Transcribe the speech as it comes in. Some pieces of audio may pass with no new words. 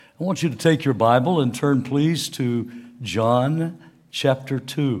I want you to take your Bible and turn, please, to John chapter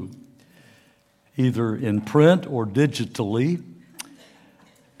 2, either in print or digitally.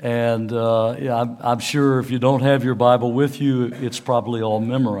 And I'm sure if you don't have your Bible with you, it's probably all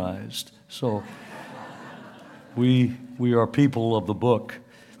memorized. So we are people of the book.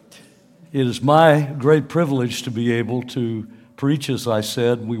 It is my great privilege to be able to preach, as I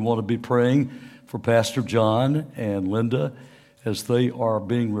said. We want to be praying for Pastor John and Linda as they are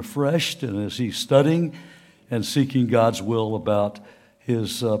being refreshed and as he's studying and seeking God's will about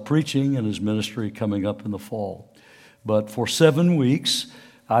his preaching and his ministry coming up in the fall. But for 7 weeks,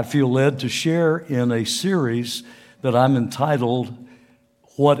 I feel led to share in a series that I'm entitled,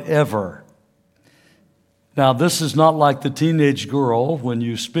 Whatever. Now, this is not like the teenage girl when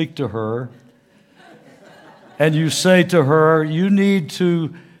you speak to her and you say to her, you need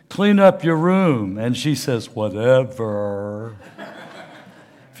to clean up your room. And she says, whatever.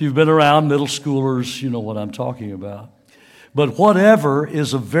 If you've been around middle schoolers, you know what I'm talking about. But whatever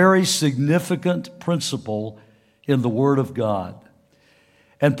is a very significant principle in the Word of God.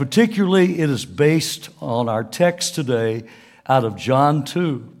 And particularly it is based on our text today out of John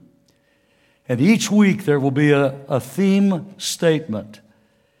 2. And each week there will be a theme statement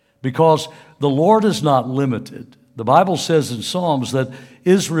because the Lord is not limited. The Bible says in Psalms that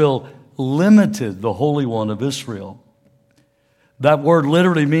Israel limited the Holy One of Israel. That word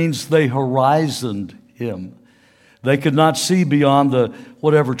literally means they horizoned him. They could not see beyond the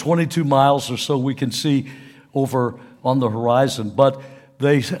 22 miles or so we can see over on the horizon. But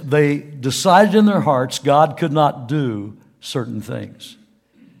they decided in their hearts God could not do certain things.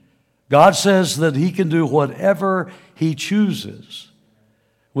 God says that he can do whatever he chooses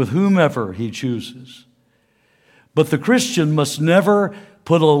with whomever he chooses. But the Christian must never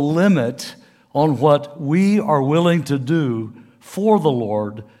put a limit on what we are willing to do for the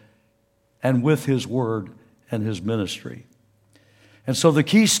Lord and with his word and his ministry. And so the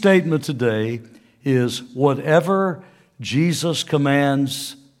key statement today is whatever Jesus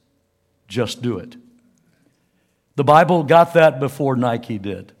commands, just do it. The Bible got that before Nike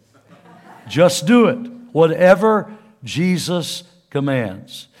did. Just do it. Whatever Jesus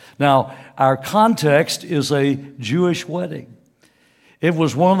commands. Now, our context is a Jewish wedding. It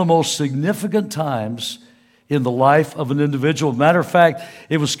was one of the most significant times in the life of an individual. Matter of fact,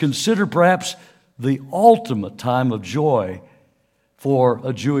 it was considered perhaps the ultimate time of joy for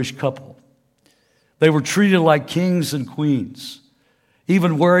a Jewish couple. They were treated like kings and queens,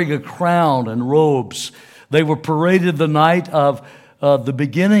 even wearing a crown and robes. They were paraded the night of the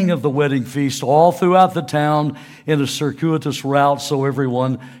beginning of the wedding feast all throughout the town in a circuitous route so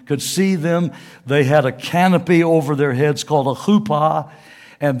everyone could see them. They had a canopy over their heads called a chuppah,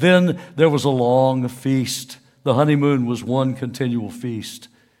 and then there was a long feast. The honeymoon was one continual feast.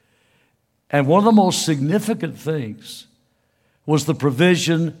 And one of the most significant things was the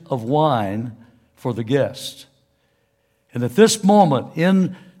provision of wine for the guests. And at this moment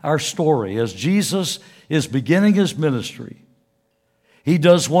in our story, as Jesus is beginning his ministry, he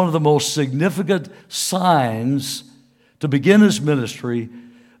does one of the most significant signs to begin his ministry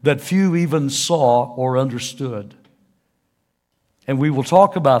that few even saw or understood. And we will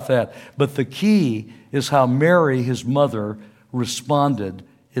talk about that. But the key is how Mary, his mother, responded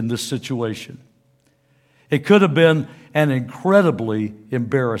in this situation. It could have been an incredibly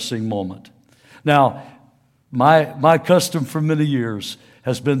embarrassing moment. Now, my custom for many years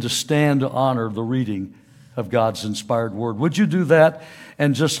has been to stand to honor the reading of God's inspired word. Would you do that?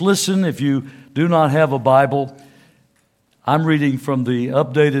 And just listen. If you do not have a Bible, I'm reading from the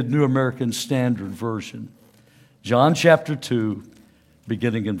updated New American Standard Version. John chapter 2,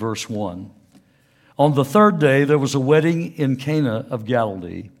 beginning in verse 1. On the third day, there was a wedding in Cana of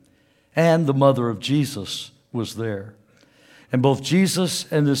Galilee, and the mother of Jesus was there. And both Jesus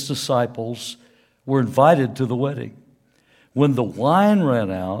and his disciples were invited to the wedding. When the wine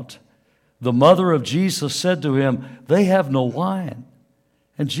ran out, the mother of Jesus said to him, "They have no wine."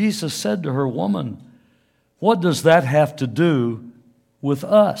 And Jesus said to her, "Woman, what does that have to do with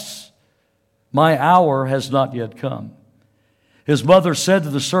us? My hour has not yet come." His mother said to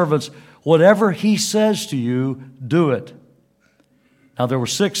the servants, "Whatever he says to you, do it." Now there were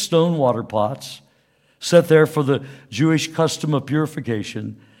 6 stone water pots set there for the Jewish custom of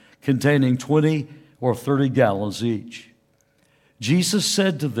purification, containing 20 or 30 gallons each. Jesus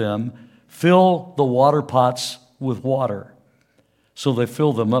said to them, "Fill the water pots with water." So they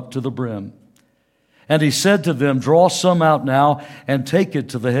filled them up to the brim. And he said to them, "Draw some out now and take it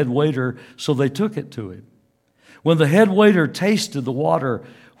to the head waiter." So they took it to him. When the head waiter tasted the water,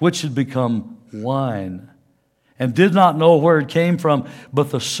 which had become wine, and did not know where it came from, but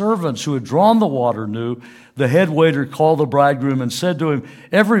the servants who had drawn the water knew. The head waiter called the bridegroom and said to him,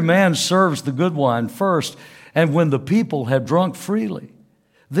 "Every man serves the good wine first, and when the people have drunk freely,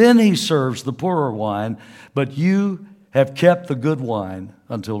 then he serves the poorer wine, but you have kept the good wine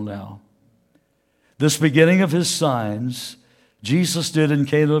until now." This beginning of his signs Jesus did in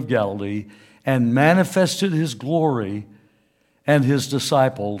Cana of Galilee, and manifested his glory, and his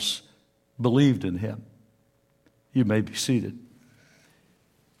disciples believed in him. You may be seated.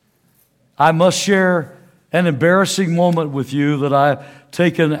 I must share an embarrassing moment with you that I've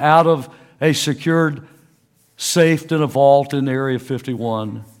taken out of a secured safe in a vault in Area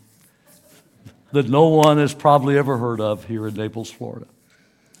 51 that no one has probably ever heard of here in Naples, Florida.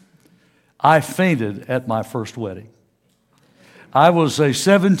 I fainted at my first wedding. I was a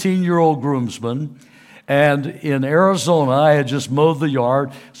 17-year-old groomsman, and in Arizona, I had just mowed the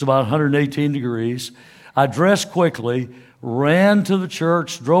yard. It's about 118 degrees. I dressed quickly, ran to the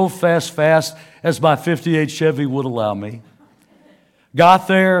church, drove fast as my 58 Chevy would allow me. Got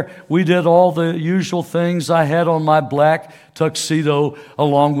there, we did all the usual things. I had on my black tuxedo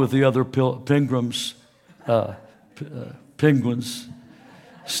along with the other penguins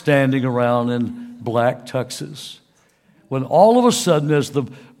standing around in black tuxes. When all of a sudden, as the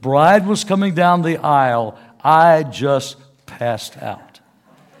bride was coming down the aisle, I just passed out.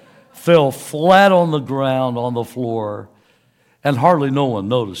 Fell flat on the ground on the floor, and hardly no one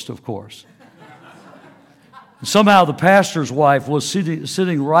noticed, of course. Somehow the pastor's wife was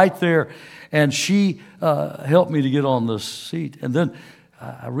sitting right there, and she helped me to get on the seat. And then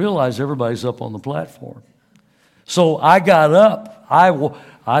I realized everybody's up on the platform. So I got up.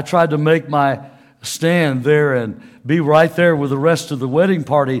 I tried to make my stand there and be right there with the rest of the wedding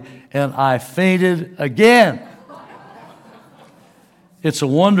party, and I fainted again. It's a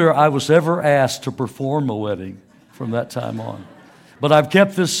wonder I was ever asked to perform a wedding from that time on. But I've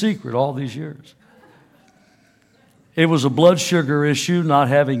kept this secret all these years. It was a blood sugar issue, not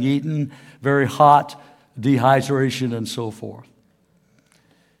having eaten, very hot, dehydration, and so forth.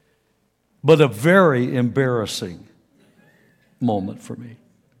 But a very embarrassing moment for me.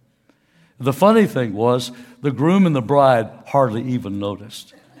 The funny thing was, the groom and the bride hardly even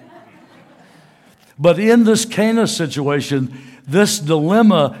noticed. But in this Cana situation, this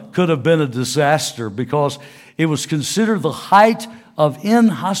dilemma could have been a disaster because it was considered the height of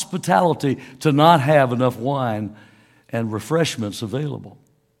inhospitality to not have enough wine and refreshments available.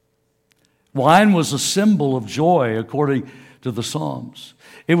 Wine was a symbol of joy, according to the Psalms.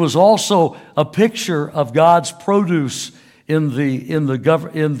 It was also a picture of God's produce in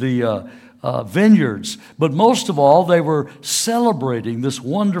the vineyards. But most of all, they were celebrating this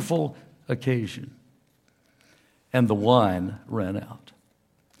wonderful occasion. And the wine ran out.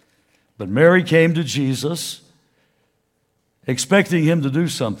 But Mary came to Jesus, expecting him to do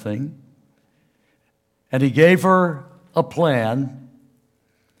something, and he gave her a plan,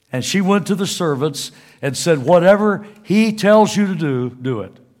 and she went to the servants and said, "Whatever he tells you to do, do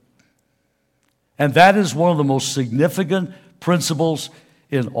it." And that is one of the most significant principles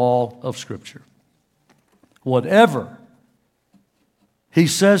in all of Scripture. Whatever he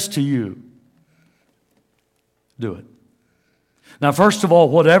says to you, do it. Now, first of all,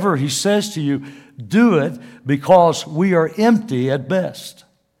 whatever he says to you, do it, because we are empty at best.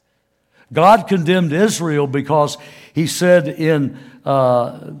 God condemned Israel because he said in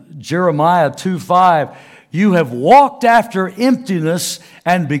Jeremiah 2:5, "You have walked after emptiness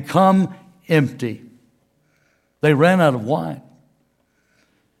and become empty." They ran out of wine.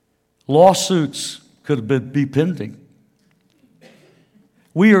 Lawsuits could be pending.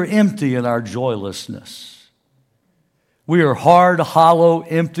 We are empty in our joylessness. We are hard, hollow,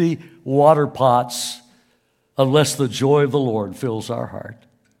 empty water pots unless the joy of the Lord fills our heart.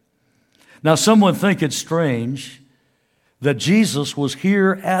 Now, some would think it's strange that Jesus was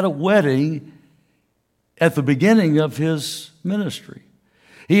here at a wedding at the beginning of his ministry.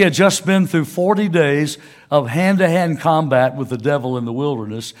 He had just been through 40 days of hand-to-hand combat with the devil in the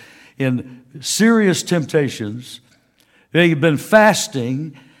wilderness in serious temptations. He had been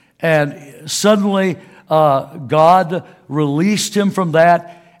fasting, and suddenly God released him from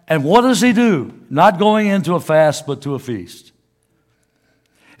that. And what does he do? Not going into a fast, but to a feast.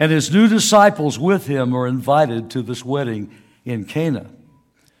 And his new disciples with him are invited to this wedding in Cana.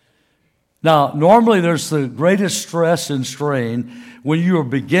 Now, normally there's the greatest stress and strain when you are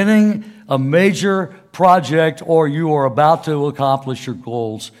beginning a major project or you are about to accomplish your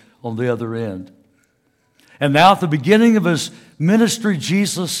goals on the other end. And now at the beginning of his ministry,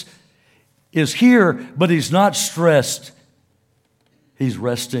 Jesus is here, but he's not stressed. He's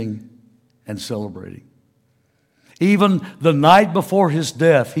resting and celebrating. Even the night before his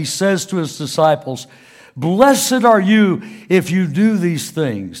death, he says to his disciples, "Blessed are you if you do these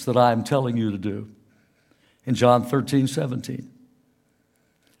things that I am telling you to do." In John 13:17.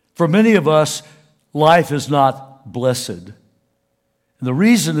 For many of us, life is not blessed. And the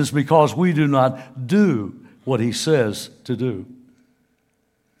reason is because we do not do what he says to do.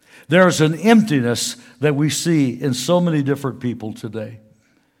 There's an emptiness that we see in so many different people today.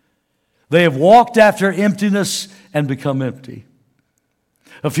 They have walked after emptiness and become empty.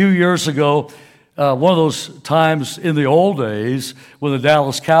 A few years ago, one of those times in the old days when the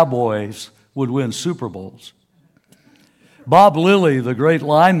Dallas Cowboys would win Super Bowls. Bob Lilly, the great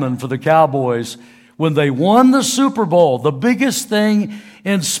lineman for the Cowboys, when they won the Super Bowl, the biggest thing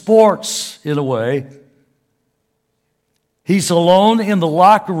in sports in a way, he's alone in the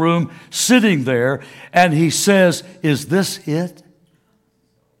locker room sitting there and he says, "Is this it?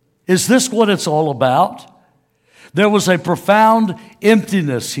 Is this what it's all about?" There was a profound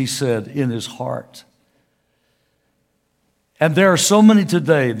emptiness, he said, in his heart. And there are so many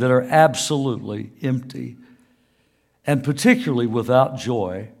today that are absolutely empty, and particularly without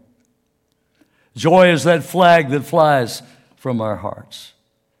joy. Joy is that flag that flies from our hearts,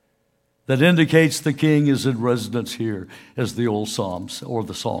 that indicates the King is in residence here, as the old Psalms or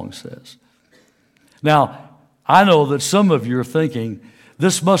the song says. Now, I know that some of you are thinking,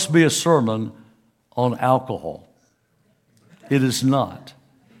 this must be a sermon on alcohol. It is not.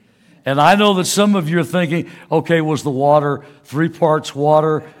 And I know that some of you are thinking, okay, was the water 3 parts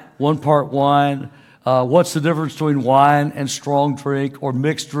water, 1 part wine? What's the difference between wine and strong drink or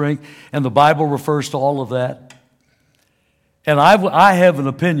mixed drink? And the Bible refers to all of that. And I have an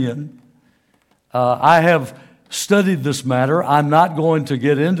opinion. I have studied this matter. I'm not going to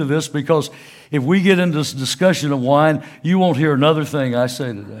get into this because if we get into this discussion of wine, you won't hear another thing I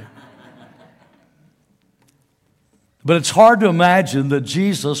say today. But it's hard to imagine that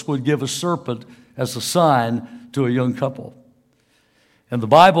Jesus would give a serpent as a sign to a young couple. And the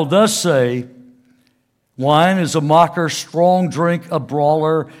Bible does say, wine is a mocker, strong drink, a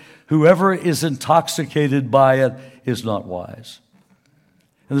brawler. Whoever is intoxicated by it is not wise.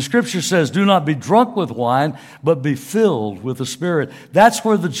 And the scripture says, do not be drunk with wine, but be filled with the Spirit. That's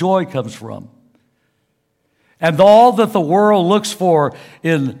where the joy comes from. And all that the world looks for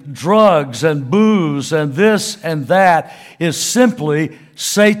in drugs and booze and this and that is simply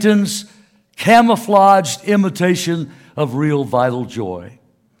Satan's camouflaged imitation of real vital joy.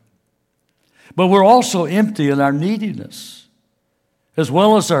 But we're also empty in our neediness, as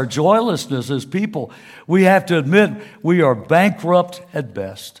well as our joylessness as people. We have to admit we are bankrupt at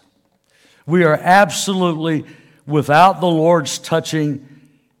best. We are absolutely, without the Lord's touching,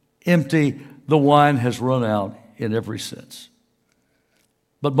 empty. The wine has run out in every sense.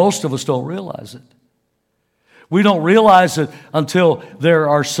 But most of us don't realize it. We don't realize it until there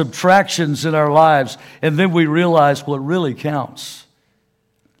are subtractions in our lives, and then we realize what really counts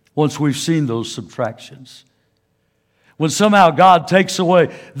once we've seen those subtractions. When somehow God takes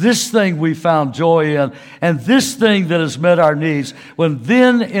away this thing we found joy in and this thing that has met our needs, when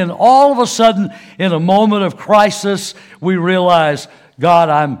then in all of a sudden, in a moment of crisis, we realize, God,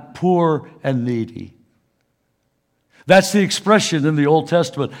 I'm poor and needy. That's the expression in the Old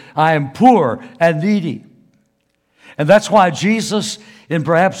Testament. I am poor and needy. And that's why Jesus, in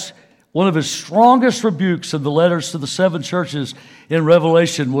perhaps one of his strongest rebukes in the letters to the 7 churches in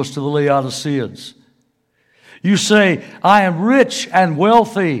Revelation, was to the Laodiceans. You say, I am rich and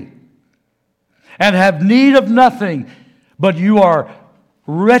wealthy and have need of nothing, but you are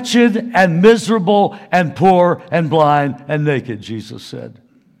wretched and miserable and poor and blind and naked, Jesus said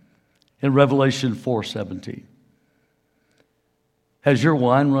in Revelation 4:17. Has your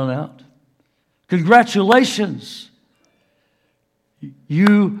wine run out? Congratulations.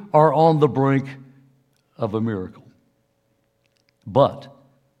 You are on the brink of a miracle. But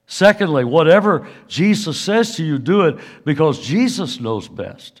secondly, whatever Jesus says to you, do it because Jesus knows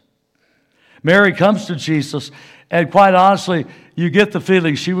best. Mary comes to Jesus, and quite honestly, you get the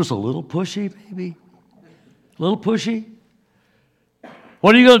feeling she was a little pushy, maybe. A little pushy.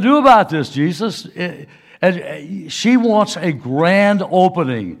 What are you going to do about this, Jesus? And she wants a grand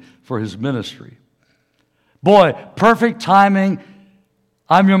opening for his ministry. Boy, perfect timing.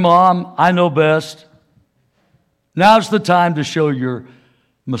 I'm your mom. I know best. Now's the time to show your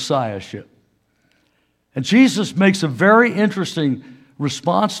messiahship. And Jesus makes a very interesting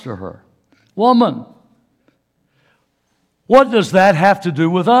response to her. Woman, what does that have to do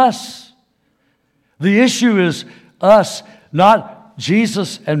with us? The issue is us, not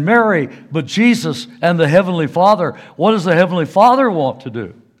Jesus and Mary, but Jesus and the Heavenly Father. What does the Heavenly Father want to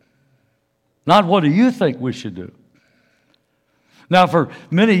do? Not what do you think we should do? Now, for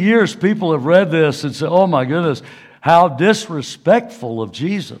many years, people have read this and said, oh my goodness, how disrespectful of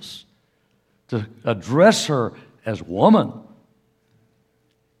Jesus to address her as woman.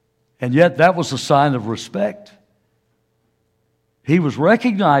 And yet that was a sign of respect. He was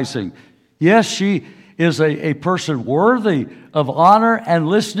recognizing, yes, she is a person worthy of honor and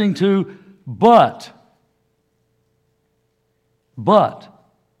listening to, but the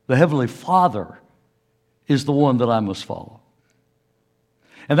Heavenly Father is the one that I must follow.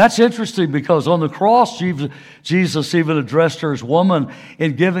 And that's interesting because on the cross, Jesus even addressed her as woman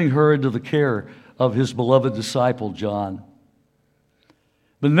in giving her into the care of his beloved disciple, John.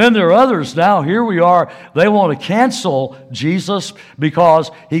 But then there are others now, here we are, they want to cancel Jesus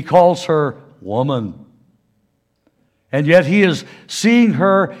because he calls her woman. And yet he is seeing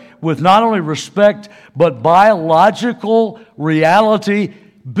her with not only respect, but biological reality,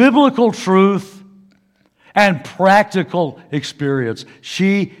 biblical truth, and practical experience.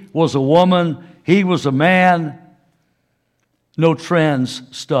 She was a woman, he was a man. No trans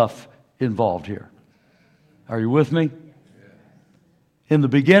stuff involved here. Are you with me? In the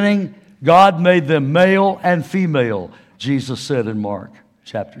beginning, God made them male and female, Jesus said in Mark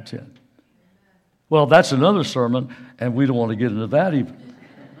chapter 10. Well, that's another sermon, and we don't want to get into that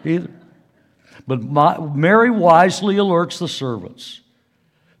either. But Mary wisely alerts the servants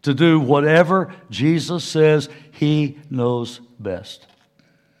to do whatever Jesus says he knows best.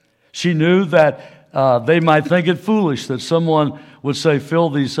 She knew that they might think it foolish that someone would say, fill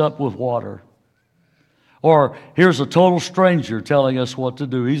these up with water. Or here's a total stranger telling us what to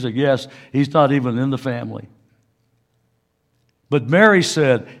do. He's a guest. He's not even in the family. But Mary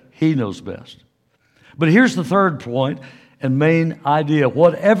said, he knows best. But here's the third point and main idea.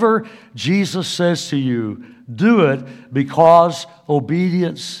 Whatever Jesus says to you, do it because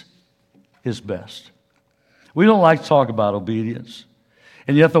obedience is best. We don't like to talk about obedience.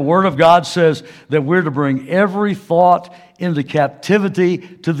 And yet the Word of God says that we're to bring every thought into captivity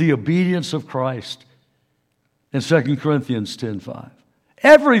to the obedience of Christ. In 2 Corinthians 10:5.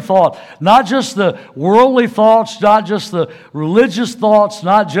 Every thought, not just the worldly thoughts, not just the religious thoughts,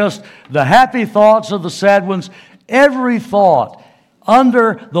 not just the happy thoughts or the sad ones, every thought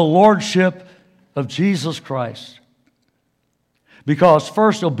under the lordship of Jesus Christ. Because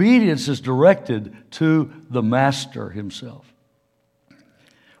first, obedience is directed to the Master himself.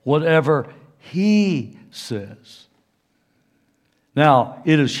 Whatever he says. Now,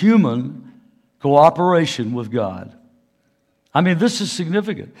 it is human cooperation with God. I mean, this is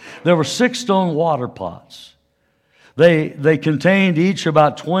significant. There were 6 stone water pots. They contained each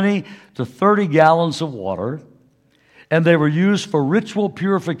about 20 to 30 gallons of water, and they were used for ritual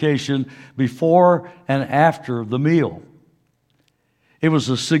purification before and after the meal. It was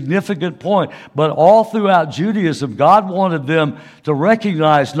a significant point. But all throughout Judaism, God wanted them to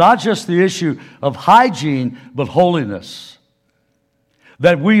recognize not just the issue of hygiene, but holiness.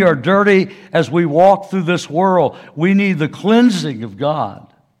 That we are dirty as we walk through this world. We need the cleansing of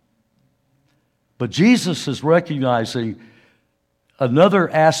God. But Jesus is recognizing another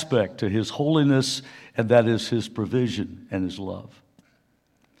aspect to his holiness, and that is his provision and his love.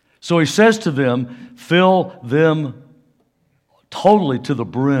 So he says to them, fill them totally to the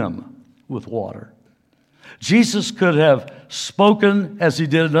brim with water. Jesus could have spoken as he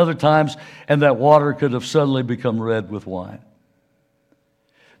did in other times, and that water could have suddenly become red with wine.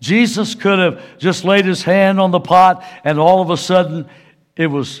 Jesus could have just laid his hand on the pot and all of a sudden it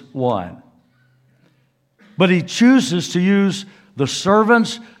was wine. But he chooses to use the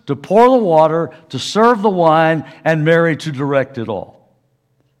servants to pour the water, to serve the wine, and Mary to direct it all.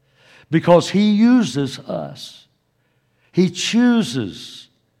 Because he uses us. He chooses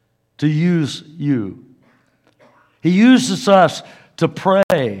to use you. He uses us to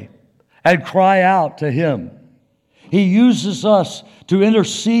pray and cry out to him. He uses us to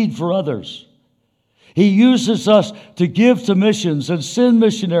intercede for others. He uses us to give to missions and send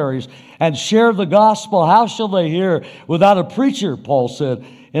missionaries and share the gospel. How shall they hear without a preacher, Paul said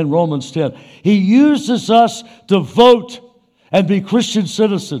in Romans 10. He uses us to vote and be Christian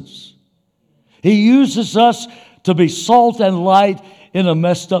citizens. He uses us to be salt and light in a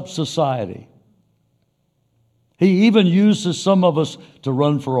messed up society. He even uses some of us to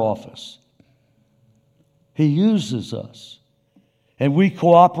run for office. He uses us, and we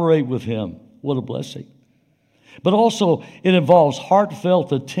cooperate with him. What a blessing. But also, it involves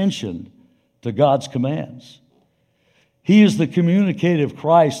heartfelt attention to God's commands. He is the communicative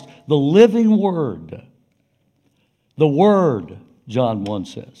Christ, the living Word. The Word, John 1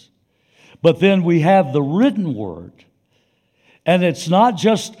 says. But then we have the written Word. And it's not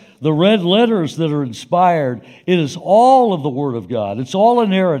just the red letters that are inspired. It is all of the Word of God. It's all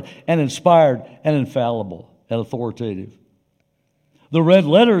inerrant and inspired and infallible and authoritative. The red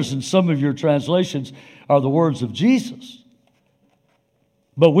letters in some of your translations are the words of Jesus.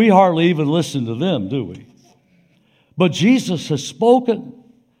 But we hardly even listen to them, do we? But Jesus has spoken.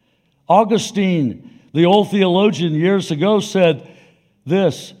 Augustine, the old theologian years ago, said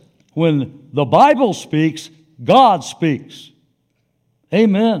this: when the Bible speaks, God speaks.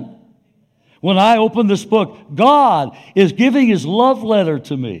 Amen. When I open this book, God is giving His love letter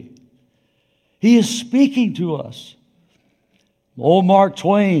to me. He is speaking to us. Old Mark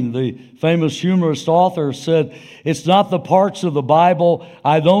Twain, the famous humorist author, said, "It's not the parts of the Bible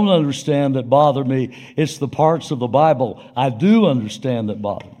I don't understand that bother me. It's the parts of the Bible I do understand that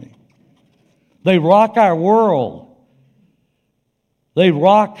bother me." They rock our world. They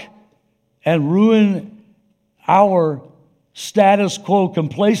rock and ruin our status quo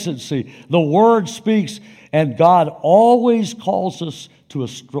complacency. The Word speaks, and God always calls us to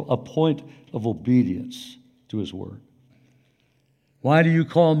a point of obedience to His Word. "Why do you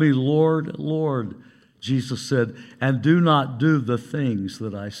call me Lord, Lord?" Jesus said, "and do not do the things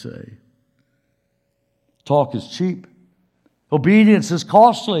that I say." Talk is cheap. Obedience is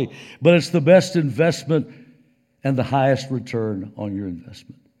costly, but it's the best investment and the highest return on your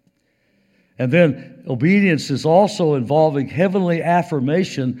investment. And then obedience is also involving heavenly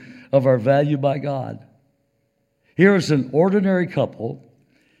affirmation of our value by God. Here is an ordinary couple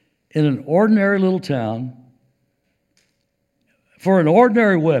in an ordinary little town for an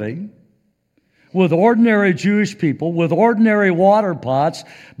ordinary wedding with ordinary Jewish people, with ordinary water pots,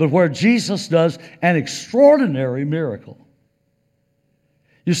 but where Jesus does an extraordinary miracle.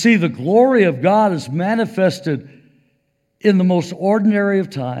 You see, the glory of God is manifested in the most ordinary of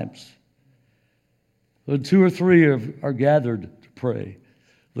times. When two or three are gathered to pray,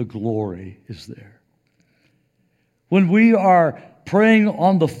 the glory is there. When we are praying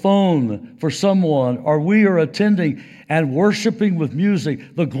on the phone for someone, or we are attending and worshiping with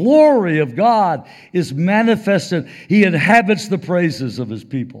music, the glory of God is manifested. He inhabits the praises of His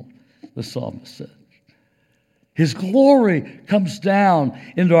people, the psalmist said. His glory comes down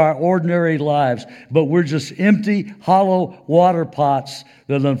into our ordinary lives, but we're just empty, hollow water pots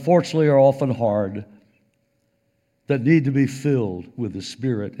that unfortunately are often hard, that need to be filled with His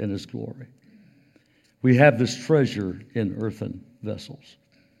Spirit and His glory. We have this treasure in earthen vessels.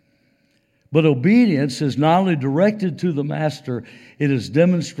 But obedience is not only directed to the master, it is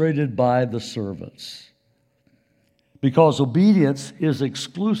demonstrated by the servants. Because obedience is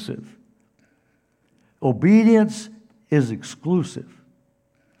exclusive. Obedience is exclusive.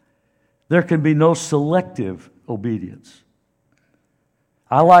 There can be no selective obedience.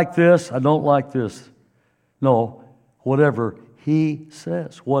 I like this, I don't like this. No, whatever He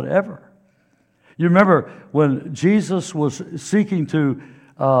says, whatever. You remember when Jesus was seeking to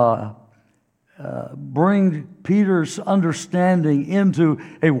bring Peter's understanding into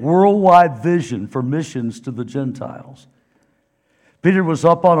a worldwide vision for missions to the Gentiles. Peter was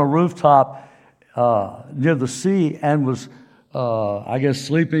up on a rooftop near the sea and was,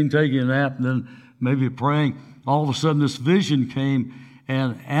 sleeping, taking a nap, and then maybe praying. All of a sudden this vision came,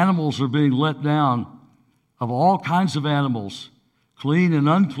 and animals are being let down, of all kinds of animals, clean and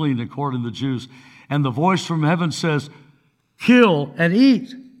unclean according to the Jews. And the voice from heaven says, "Kill and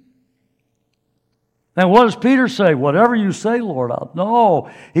eat." And what does Peter say? "Whatever you say, Lord." No,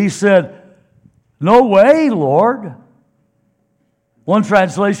 he said, "No way, Lord." One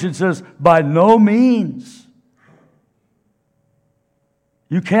translation says, "By no means."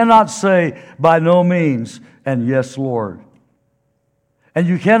 You cannot say, "By no means," and "Yes, Lord." And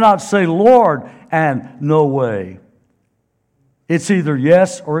you cannot say, "Lord," and "No way." It's either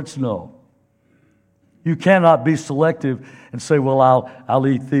yes or it's no. You cannot be selective and say, "Well, I'll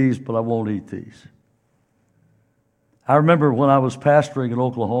eat these, but I won't eat these." I remember when I was pastoring in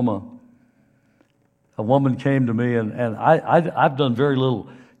Oklahoma, a woman came to me, and I've done very little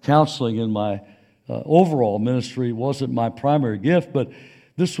counseling in my overall ministry. It wasn't my primary gift, but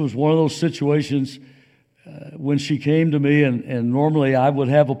this was one of those situations when she came to me, and normally I would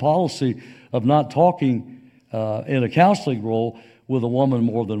have a policy of not talking in a counseling role with a woman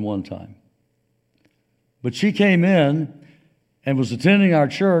more than one time. But she came in and was attending our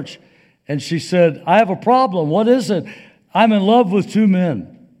church, and she said, "I have a problem." "What is it?" "I'm in love with two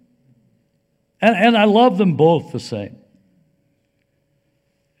men. And I love them both the same."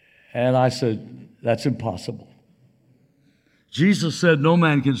 And I said, "That's impossible. Jesus said no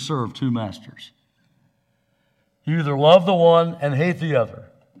man can serve two masters. You either love the one and hate the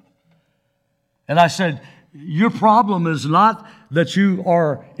other." And I said, your problem is not that you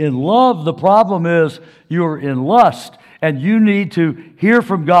are in love. The problem is you're in lust. And you need to hear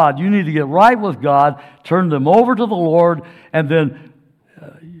from God. You need to get right with God, turn them over to the Lord, and then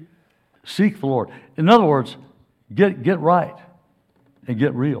seek the Lord. In other words, get right and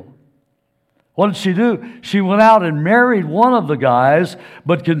get real. What did she do? She went out and married one of the guys,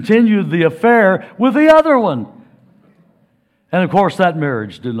 but continued the affair with the other one. And of course, that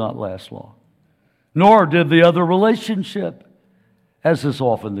marriage did not last long. Nor did the other relationship, as is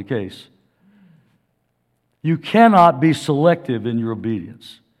often the case. You cannot be selective in your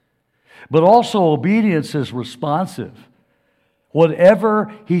obedience. But also, obedience is responsive.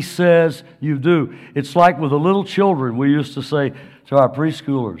 Whatever He says, you do. It's like with the little children. We used to say to our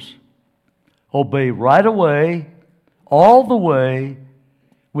preschoolers, obey right away, all the way,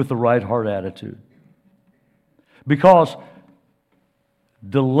 with the right heart attitude. Because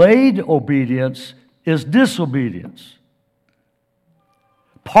delayed obedience is disobedience.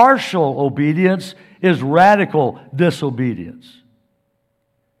 Partial obedience is radical disobedience.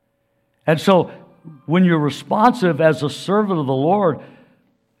 And so, when you're responsive as a servant of the Lord,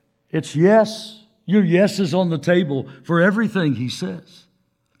 it's yes. Your yes is on the table for everything He says.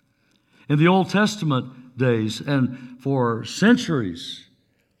 In the Old Testament days and for centuries,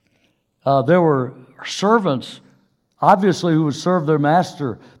 there were servants, obviously, who would serve their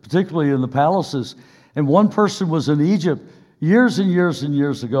master, particularly in the palaces. And one person was in Egypt years and years and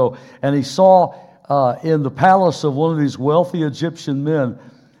years ago, and he saw in the palace of one of these wealthy Egyptian men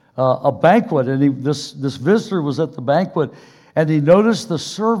a banquet, and this visitor was at the banquet, and he noticed the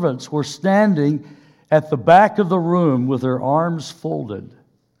servants were standing at the back of the room with their arms folded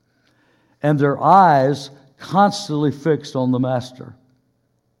and their eyes constantly fixed on the master,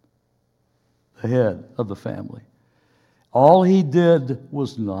 the head of the family. All he did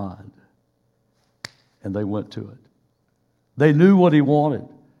was nod, and they went to it. They knew what he wanted,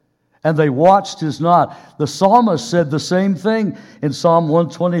 and they watched his nod. The psalmist said the same thing in Psalm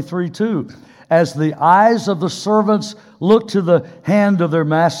 123:2. As the eyes of the servants look to the hand of their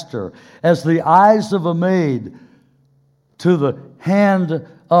master, as the eyes of a maid to the hand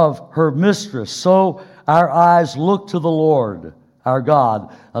of her mistress, so our eyes look to the Lord, our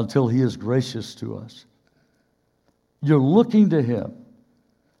God, until He is gracious to us. You're looking to Him.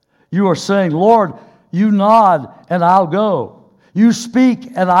 You are saying, Lord, you nod and I'll go. You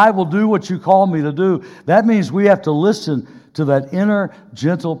speak and I will do what you call me to do. That means we have to listen to that inner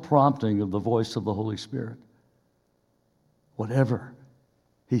gentle prompting of the voice of the Holy Spirit. Whatever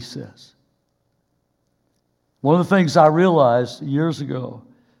He says. One of the things I realized years ago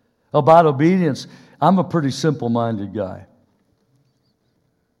about obedience, I'm a pretty simple-minded guy.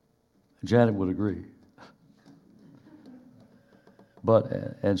 Janet would agree.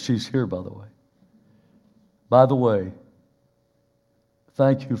 And she's here, by the way. By the way,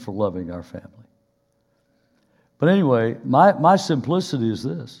 thank you for loving our family. But anyway, my simplicity is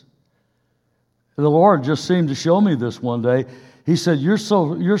this. The Lord just seemed to show me this one day. He said, you're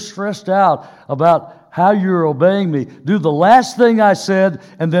stressed out about how you're obeying me. Do the last thing I said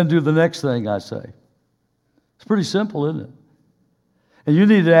and then do the next thing I say. It's pretty simple, isn't it? And you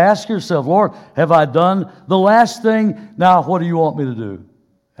need to ask yourself, Lord, have I done the last thing? Now, what do you want me to do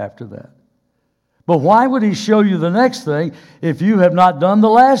after that? But why would He show you the next thing if you have not done the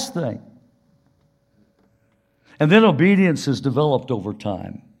last thing? And then obedience is developed over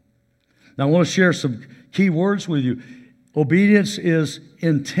time. Now, I want to share some key words with you. Obedience is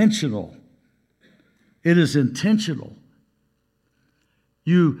intentional. It is intentional.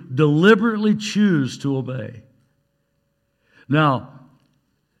 You deliberately choose to obey. Now,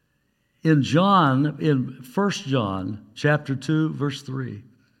 in 1 John chapter 2, verse 3,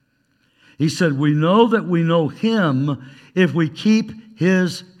 he said, we know that we know Him if we keep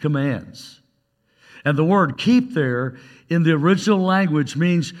His commands. And the word keep there in the original language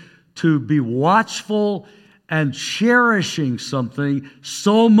means to be watchful and cherishing something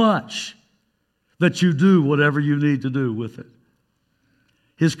so much that you do whatever you need to do with it.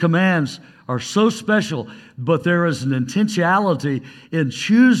 His commands are so special, but there is an intentionality in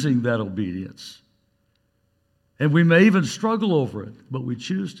choosing that obedience. And we may even struggle over it, but we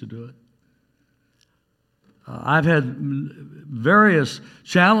choose to do it. I've had various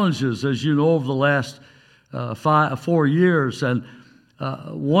challenges, as you know, over the last 4 years, and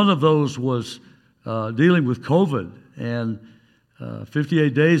one of those was dealing with COVID and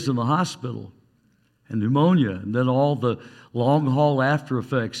 58 days in the hospital and pneumonia, and then all the long-haul after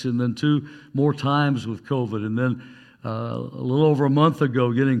effects, and then 2 more times with COVID, and then a little over a month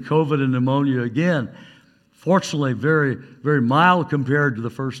ago getting COVID and pneumonia again. Fortunately, very, very mild compared to the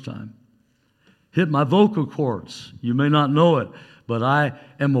first time. hit my vocal cords. You may not know it, but I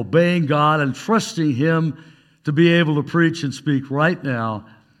am obeying God and trusting Him to be able to preach and speak right now.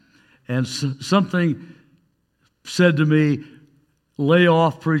 And something said to me, lay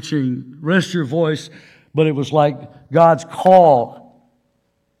off preaching, rest your voice. But it was like God's call.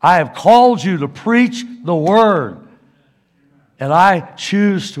 I have called you to preach the Word. And I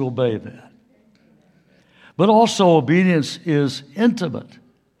choose to obey that. But also obedience is intimate.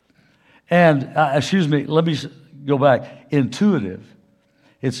 And, let me go back. Intuitive.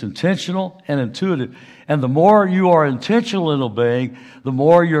 It's intentional and intuitive. And the more you are intentional in obeying, the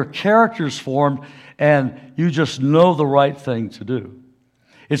more your character's formed and you just know the right thing to do.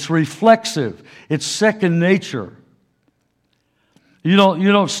 It's reflexive. It's second nature. You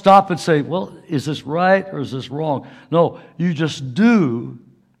don't stop and say, well, is this right or is this wrong? No, you just do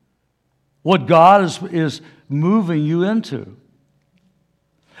what God is moving you into.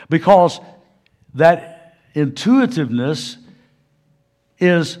 Because that intuitiveness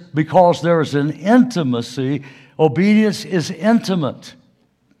is because there is an intimacy. Obedience is intimate.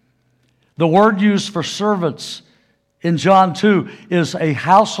 The word used for servants in John 2 is a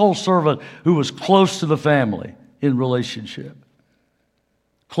household servant who was close to the family in relationship.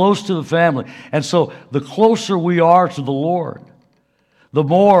 Close to the family. And so the closer we are to the Lord, the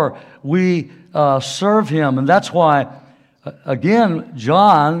more we serve Him. And that's why, again,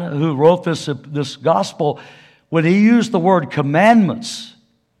 John, who wrote this gospel, when he used the word commandments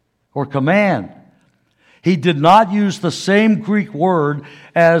or command, he did not use the same Greek word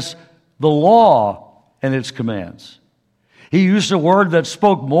as the law and its commands. He used a word that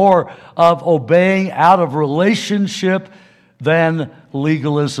spoke more of obeying out of relationship than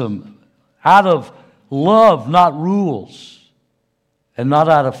legalism. Out of love, not rules. And not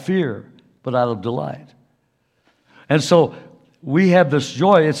out of fear, but out of delight. And so we have this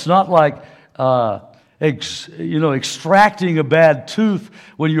joy. It's not like extracting a bad tooth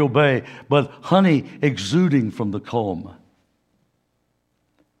when you obey, but honey exuding from the comb.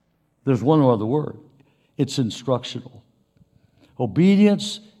 There's one other word. It's instructional.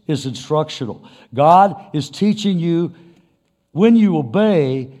 Obedience is instructional. God is teaching you, when you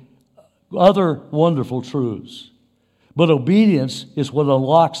obey, other wonderful truths. But obedience is what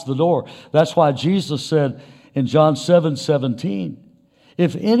unlocks the door. That's why Jesus said in John 7:17,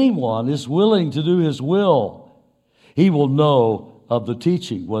 if anyone is willing to do His will, he will know of the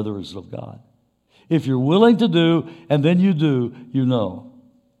teaching, whether it's of God. If you're willing to do, and then you do, you know.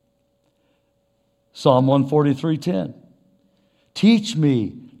 Psalm 143:10. Teach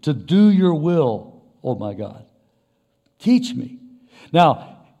me to do your will, oh my God. Teach me.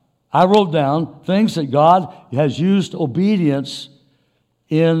 Now, I wrote down things that God has used obedience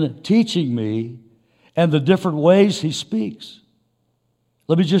in teaching me and the different ways He speaks.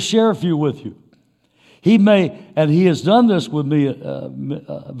 Let me just share a few with you. He may, and He has done this with me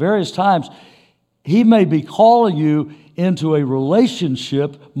various times, He may be calling you into a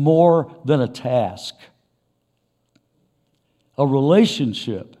relationship more than a task. A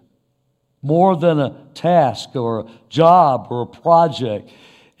relationship more than a task or a job or a project.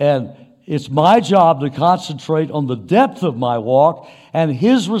 And it's my job to concentrate on the depth of my walk and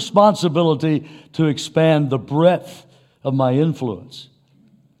His responsibility to expand the breadth of my influence.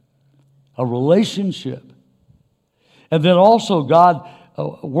 A relationship. And then also God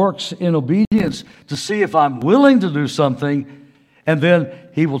works in obedience to see if I'm willing to do something, and then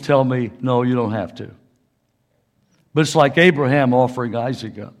He will tell me, no, you don't have to. But it's like Abraham offering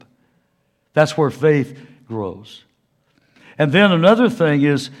Isaac up. That's where faith grows. And then another thing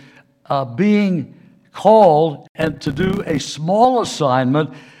is being called and to do a small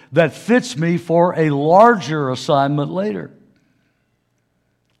assignment that fits me for a larger assignment later.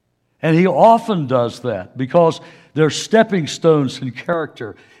 And He often does that because they're stepping stones in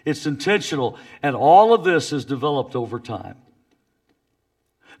character. It's intentional, and all of this is developed over time.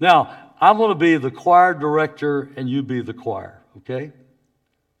 Now, I'm going to be the choir director, and you be the choir, okay?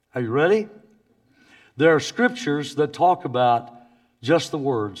 Are you ready? There are scriptures that talk about just the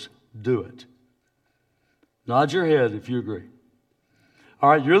words, do it. Nod your head if you agree. All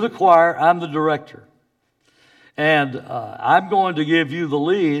right, you're the choir, I'm the director. And I'm going to give you the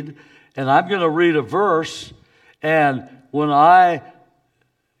lead, and I'm going to read a verse, and when I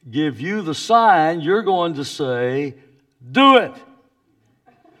give you the sign, you're going to say, do it.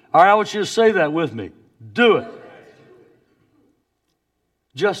 All right, I want you to say that with me. Do it.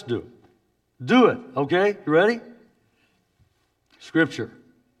 Just do it. Do it, okay? You ready? Scripture.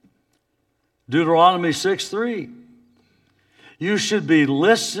 Deuteronomy 6:3. You should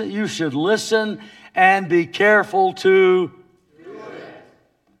listen and be careful to do it.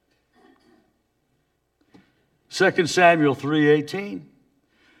 2 Samuel 3:18.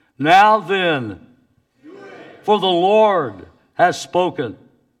 Now then, for the Lord has spoken.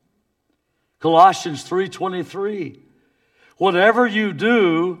 Colossians 3:23. Whatever you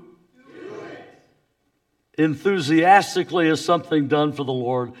do enthusiastically as something done for the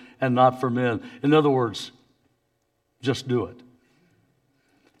Lord and not for men. In other words, just do it.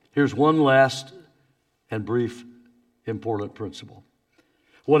 Here's one last and brief important principle.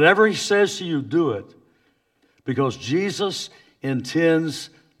 Whatever he says to you, do it, because Jesus intends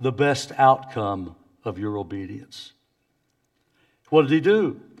the best outcome of your obedience. What did he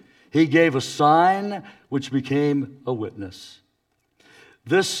do? He gave a sign which became a witness.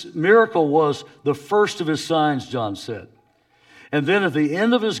 This miracle was the first of his signs, John said. And then at the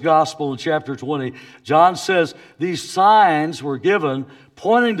end of his gospel in chapter 20, John says these signs were given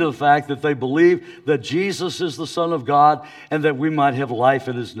pointing to the fact that they believed that Jesus is the Son of God and that we might have life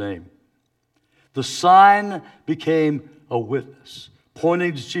in his name. The sign became a witness,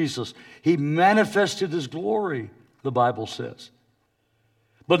 pointing to Jesus. He manifested his glory, the Bible says.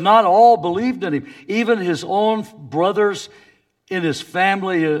 But not all believed in him. Even his own brothers in his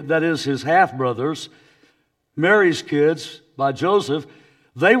family, that is his half-brothers, Mary's kids by Joseph,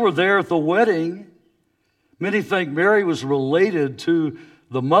 they were there at the wedding. Many think Mary was related to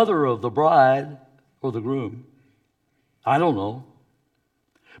the mother of the bride or the groom. I don't know.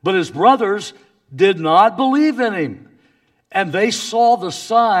 But his brothers did not believe in him. And they saw the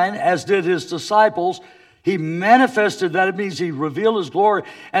sign, as did his disciples. He manifested that. It means he revealed his glory.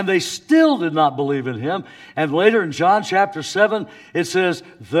 And they still did not believe in him. And later in John chapter 7, it says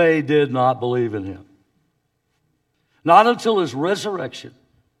they did not believe in him. Not until his resurrection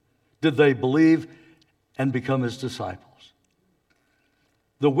did they believe and become his disciples.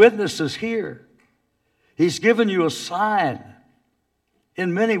 The witness is here. He's given you a sign.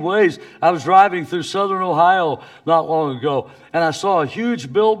 In many ways, I was driving through southern Ohio not long ago, and I saw a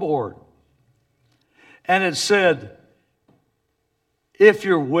huge billboard. And it said, if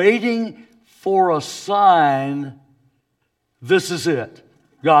you're waiting for a sign, this is it.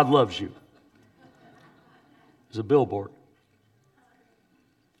 God loves you. It's a billboard.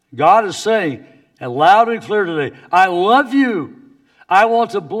 God is saying, and loud and clear today, I love you. I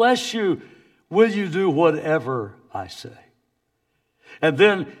want to bless you. Will you do whatever I say? And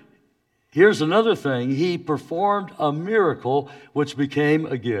then, here's another thing. He performed a miracle which became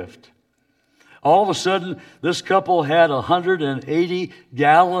a gift. All of a sudden, this couple had 180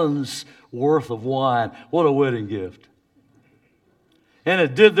 gallons worth of wine. What a wedding gift. And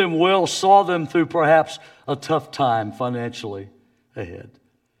it did them well, saw them through perhaps a tough time financially ahead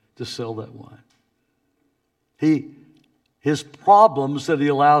to sell that wine. His problems that he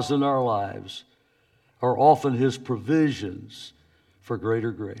allows in our lives are often his provisions for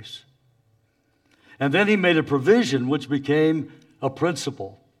greater grace. And then he made a provision which became a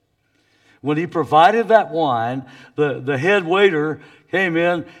principle. When he provided that wine, the head waiter came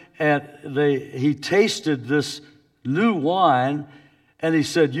in and he tasted this new wine and he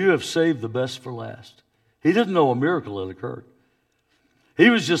said, you have saved the best for last. He didn't know a miracle had occurred. He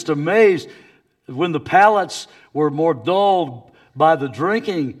was just amazed when the palates were more dulled by the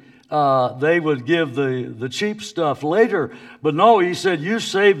drinking. They would give the cheap stuff later. But no, he said, you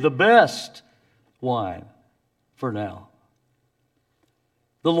saved the best wine for now.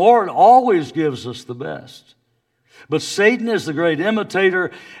 The Lord always gives us the best. But Satan is the great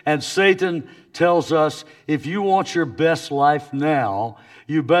imitator, and Satan tells us, if you want your best life now,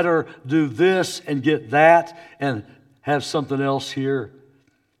 you better do this and get that and have something else here.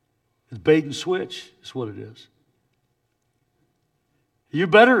 It's bait and switch is what it is. You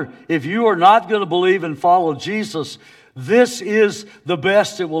better, if you are not going to believe and follow Jesus, this is the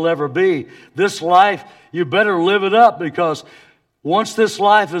best it will ever be. This life, you better live it up, because once this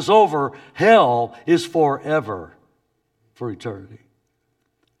life is over, hell is forever, for eternity.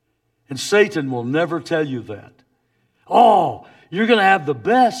 And Satan will never tell you that. Oh, you're going to have the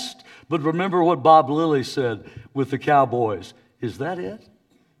best. But remember what Bob Lilly said with the Cowboys. Is that it?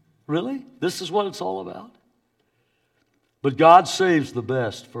 Really? This is what it's all about? But God saves the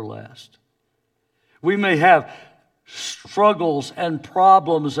best for last. We may have struggles and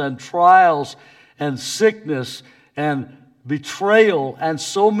problems and trials and sickness and betrayal and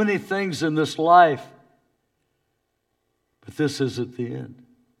so many things in this life. But this isn't the end.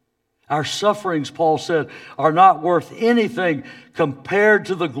 Our sufferings, Paul said, are not worth anything compared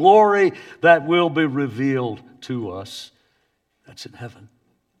to the glory that will be revealed to us. That's in heaven.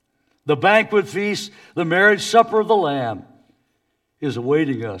 The banquet feast, the marriage supper of the Lamb, is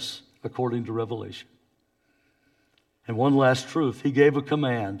awaiting us according to Revelation. And one last truth, he gave a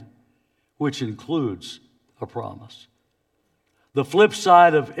command which includes a promise. The flip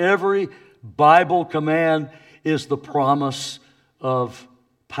side of every Bible command is the promise of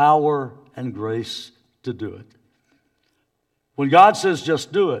power and grace to do it. When God says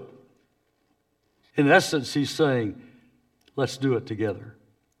just do it, in essence, He's saying, let's do it together.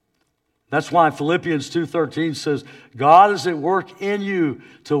 That's why Philippians 2:13 says, God is at work in you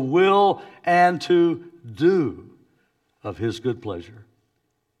to will and to do of His good pleasure.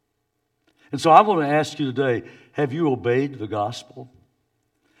 And so I want to ask you today, have you obeyed the gospel?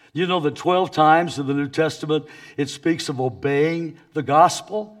 You know that 12 times in the New Testament it speaks of obeying the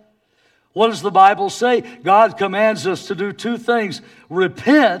gospel. What does the Bible say? God commands us to do two things: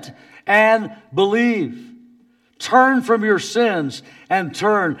 repent and believe. Turn from your sins and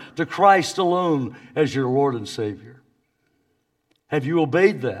turn to Christ alone as your Lord and Savior. Have you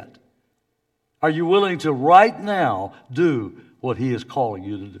obeyed that? Are you willing to right now do what He is calling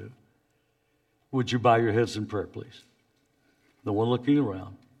you to do? Would you bow your heads in prayer, please? The one looking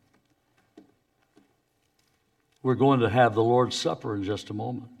around. We're going to have the Lord's Supper in just a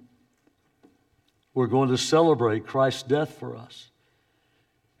moment. We're going to celebrate Christ's death for us.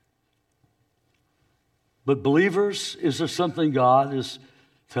 But believers, is there something God is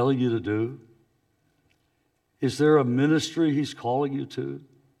telling you to do? Is there a ministry He's calling you to?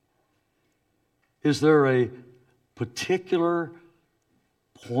 Is there a particular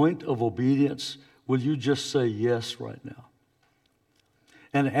point of obedience? Will you just say yes right now?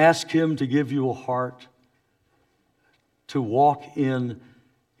 And ask Him to give you a heart to walk in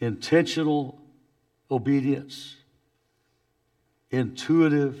intentional obedience,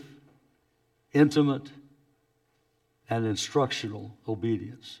 intuitive, intimate, and instructional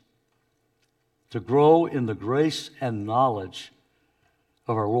obedience. To grow in the grace and knowledge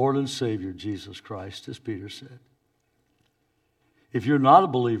of our Lord and Savior, Jesus Christ, as Peter said. If you're not a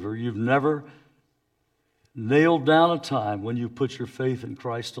believer, you've never nailed down a time when you put your faith in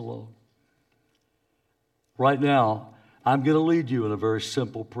Christ alone. Right now, I'm going to lead you in a very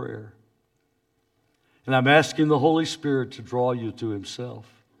simple prayer. And I'm asking the Holy Spirit to draw you to Himself.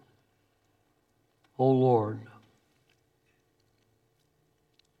 Oh Lord,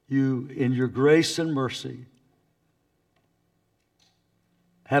 You, in Your grace and mercy,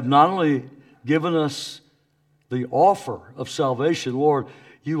 have not only given us the offer of salvation, Lord,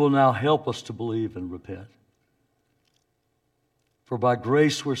 You will now help us to believe and repent. For by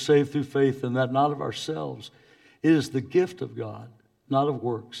grace we're saved through faith, and that not of ourselves. It is the gift of God, not of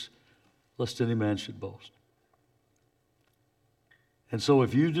works, lest any man should boast. And so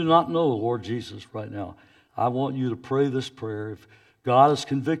if you do not know Lord Jesus right now, I want you to pray this prayer. If God has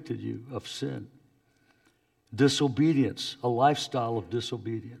convicted you of sin, disobedience, a lifestyle of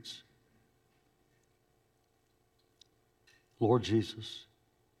disobedience, Lord Jesus,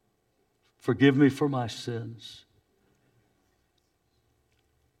 forgive me for my sins.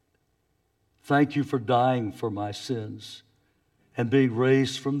 Thank You for dying for my sins and being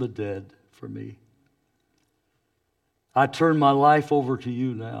raised from the dead for me. I turn my life over to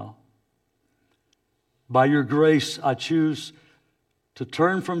You now. By Your grace, I choose to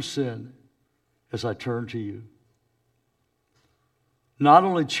turn from sin as I turn to You. Not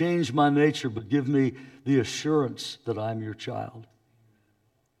only change my nature, but give me the assurance that I'm Your child.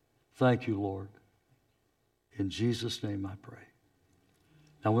 Thank You, Lord. In Jesus' name I pray.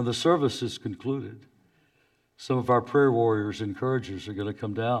 Now, when the service is concluded, some of our prayer warriors, encouragers are going to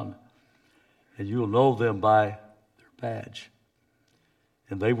come down, and you'll know them by their badge.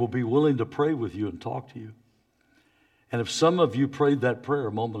 And they will be willing to pray with you and talk to you. And if some of you prayed that prayer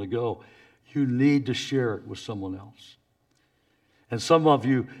a moment ago, you need to share it with someone else. And some of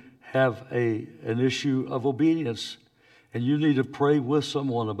you have an issue of obedience, and you need to pray with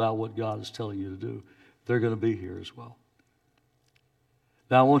someone about what God is telling you to do. They're going to be here as well.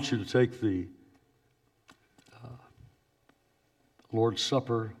 Now I want you to take the Lord's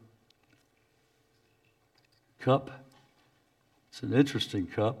Supper cup. It's an interesting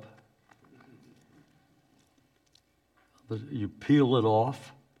cup. You peel it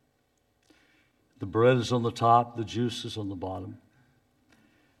off. The bread is on the top, the juice is on the bottom.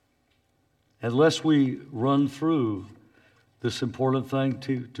 Unless we run through this important thing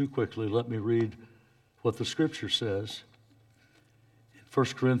too quickly, let me read what the Scripture says in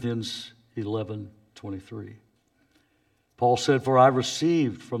 1 Corinthians 11:23. Paul said, "For I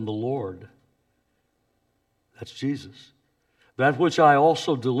received from the Lord," that's Jesus, "that which I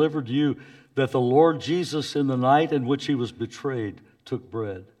also delivered to you, that the Lord Jesus, in the night in which He was betrayed, took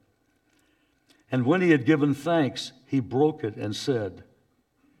bread. And when He had given thanks, He broke it and said,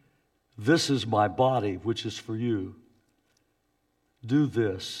 'This is my body, which is for you. Do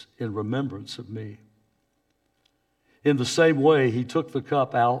this in remembrance of me.' In the same way, he took the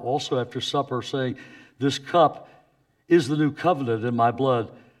cup out also after supper, saying, "This cup is the new covenant in my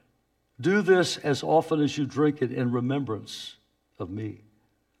blood. Do this as often as you drink it in remembrance of me.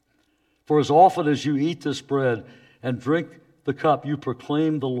 For as often as you eat this bread and drink the cup, you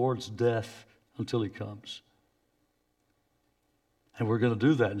proclaim the Lord's death until he comes." And we're going to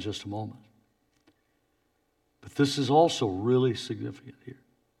do that in just a moment. But this is also really significant here.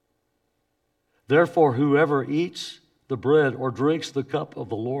 "Therefore, whoever eats the bread or drinks the cup of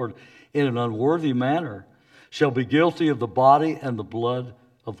the Lord in an unworthy manner shall be guilty of the body and the blood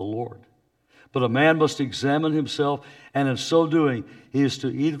of the Lord. But a man must examine himself, and in so doing, he is to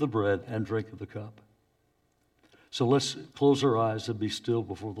eat of the bread and drink of the cup." So let's close our eyes and be still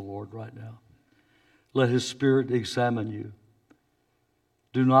before the Lord right now. Let his Spirit examine you.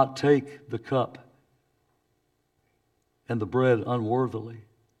 Do not take the cup and the bread unworthily.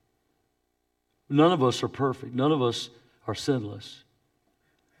 None of us are perfect. None of us are sinless.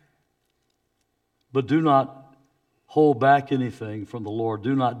 But do not hold back anything from the Lord.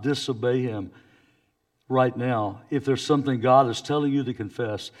 Do not disobey him right now. If there's something God is telling you to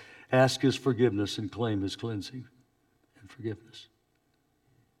confess, ask his forgiveness and claim his cleansing and forgiveness.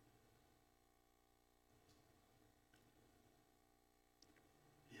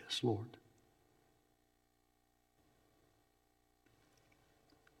 Yes, Lord.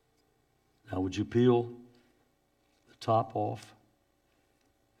 Now, would you peel the top off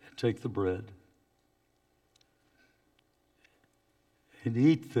and take the bread and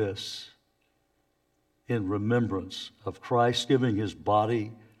eat this in remembrance of Christ giving his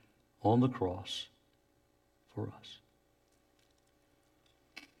body on the cross for us.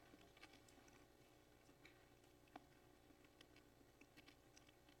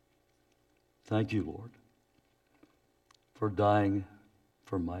 Thank you, Lord, for dying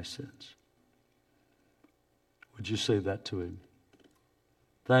for my sins. Would you say that to him?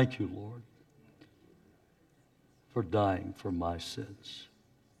 Thank you, Lord, for dying for my sins.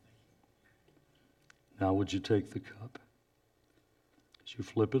 Now would you take the cup as you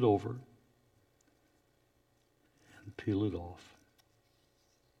flip it over and peel it off.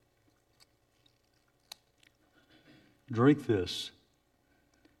 Drink this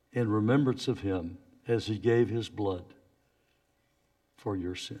in remembrance of him as he gave his blood for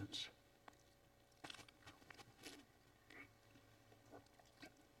your sins.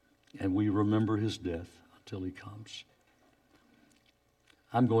 And we remember his death until he comes.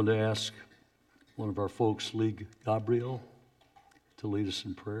 I'm going to ask one of our folks, Lee Gabriel, to lead us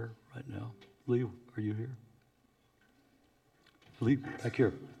in prayer right now. Lee, are you here? Lee, back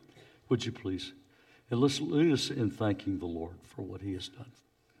here. Would you please? And let's lead us in thanking the Lord for what he has done.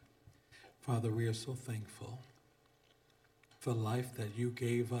 Father, we are so thankful for life that you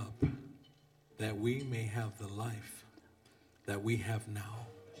gave up, that we may have the life that we have now.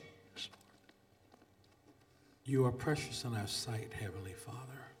 You are precious in our sight, Heavenly Father.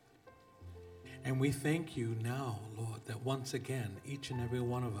 And we thank you now, Lord, that once again, each and every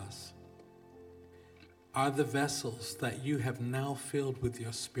one of us are the vessels that you have now filled with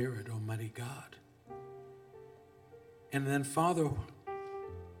your Spirit, Almighty God. And then, Father,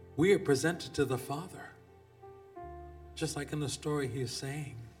 we are presented to the Father. Just like in the story he is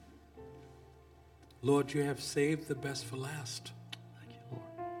saying, Lord, you have saved the best for last. Thank you,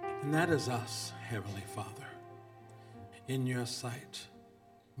 Lord. And that is us, Heavenly Father. In your sight,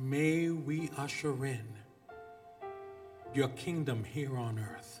 may we usher in your kingdom here on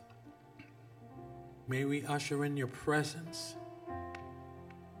earth. May we usher in your presence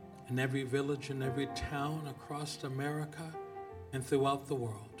in every village and every town across America and throughout the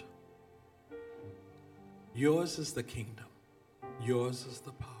world. Yours is the kingdom. Yours is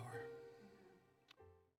the power.